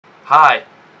Hi,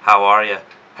 how are you?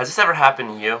 Has this ever happened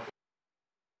to you?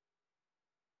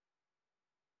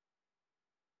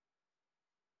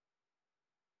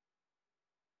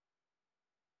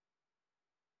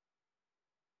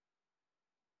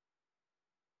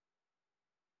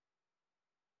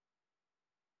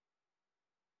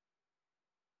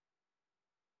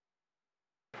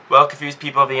 Well, confused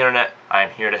people of the internet, I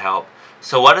am here to help.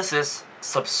 So what is this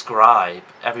subscribe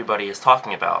everybody is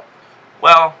talking about?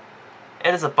 Well,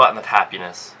 it is a button of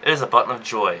happiness. It is a button of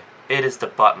joy. It is the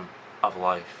button of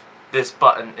life. This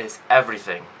button is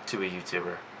everything to a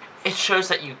YouTuber. It shows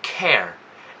that you care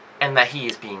and that he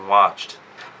is being watched.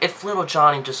 If little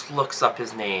Johnny just looks up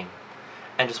his name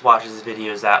and just watches his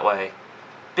videos that way,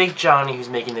 Big Johnny, who's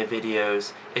making the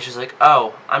videos, is just like,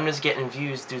 oh, I'm just getting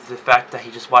views due to the fact that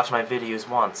he just watched my videos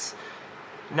once.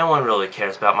 No one really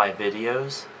cares about my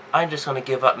videos. I'm just gonna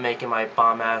give up making my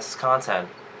bomb-ass content.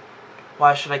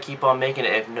 Why should I keep on making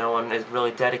it if no one is really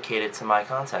dedicated to my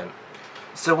content?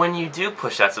 So when you do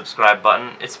push that subscribe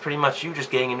button, it's pretty much you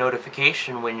just getting a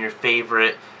notification when your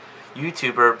favorite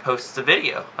YouTuber posts a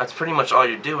video. That's pretty much all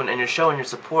you're doing, and you're showing your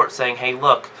support, saying, hey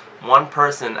look, one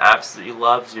person absolutely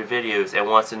loves your videos and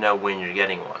wants to know when you're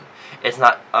getting one. It's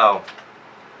not, oh,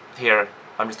 here,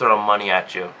 I'm just throwing money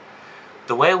at you.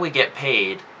 The way we get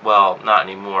paid, well, not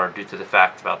anymore due to the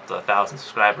fact about the 1,000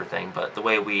 subscriber thing, but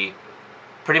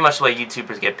pretty much the way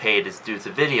YouTubers get paid is due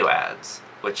to video ads,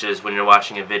 which is when you're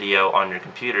watching a video on your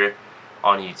computer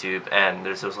on YouTube and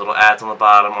there's those little ads on the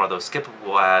bottom or those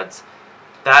skippable ads.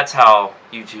 That's how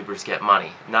YouTubers get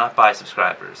money, not by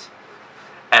subscribers.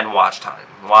 And watch time.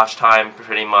 Watch time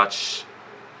pretty much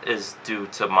is due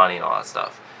to money and all that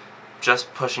stuff.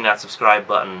 Just pushing that subscribe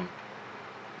button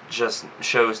just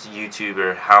shows the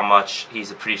YouTuber how much he's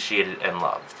appreciated and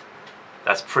loved.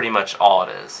 That's pretty much all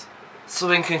it is.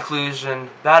 So in conclusion,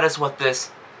 that is what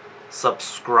this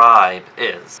subscribe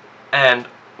is. And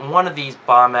one of these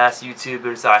bomb-ass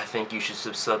YouTubers that I think you should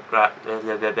subscribe... And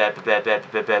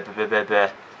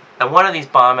one of these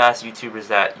bomb-ass YouTubers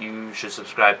that you should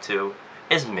subscribe to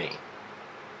is me.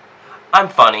 I'm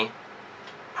funny.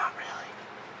 Not really.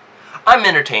 I'm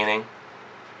entertaining.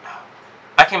 No.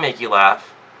 I can make you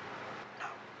laugh. No.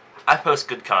 I post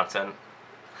good content.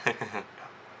 No.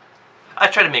 I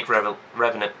try to make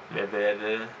revenant.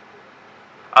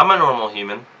 I'm a normal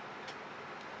human.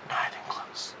 Not even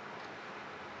close.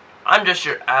 I'm just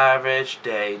your average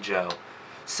day Joe.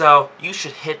 So you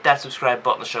should hit that subscribe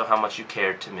button to show how much you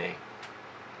cared to me.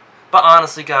 But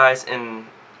honestly guys, in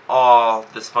all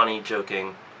this funny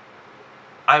joking,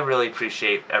 I really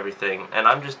appreciate everything, and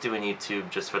I'm just doing YouTube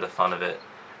just for the fun of it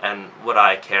and what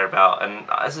I care about. And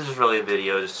this is just really a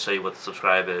video just to show you what the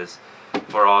subscribe is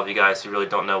for all of you guys who really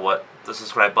don't know what the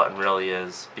subscribe button really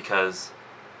is, because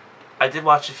I did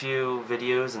watch a few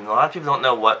videos and a lot of people don't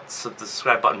know what the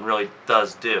subscribe button really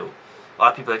does do. A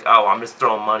lot of people are like, oh, I'm just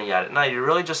throwing money at it. No, you're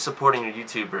really just supporting your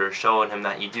YouTuber, showing him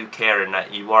that you do care and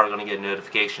that you are going to get a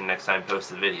notification next time he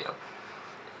posts a video.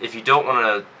 If you don't want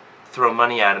to throw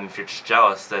money at him, if you're just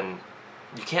jealous, then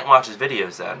you can't watch his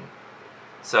videos then.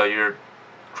 So you're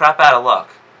crap out of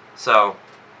luck. So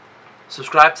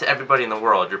subscribe to everybody in the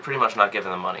world. You're pretty much not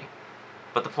giving them money.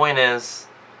 But the point is,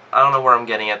 I don't know where I'm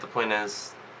getting at. The point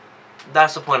is,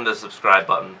 that's the point of the subscribe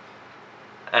button.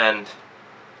 And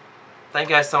thank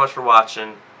you guys so much for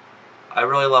watching. I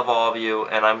really love all of you,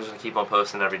 and I'm just going to keep on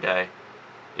posting every day.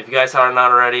 If you guys are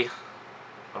not already,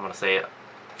 I'm going to say it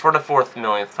for the 4th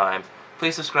millionth time,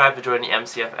 please subscribe to join the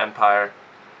MCF Empire.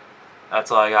 That's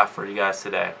all I got for you guys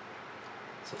today.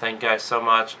 So thank you guys so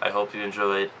much. I hope you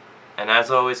enjoyed. And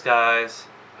as always guys,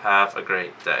 have a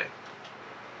great day.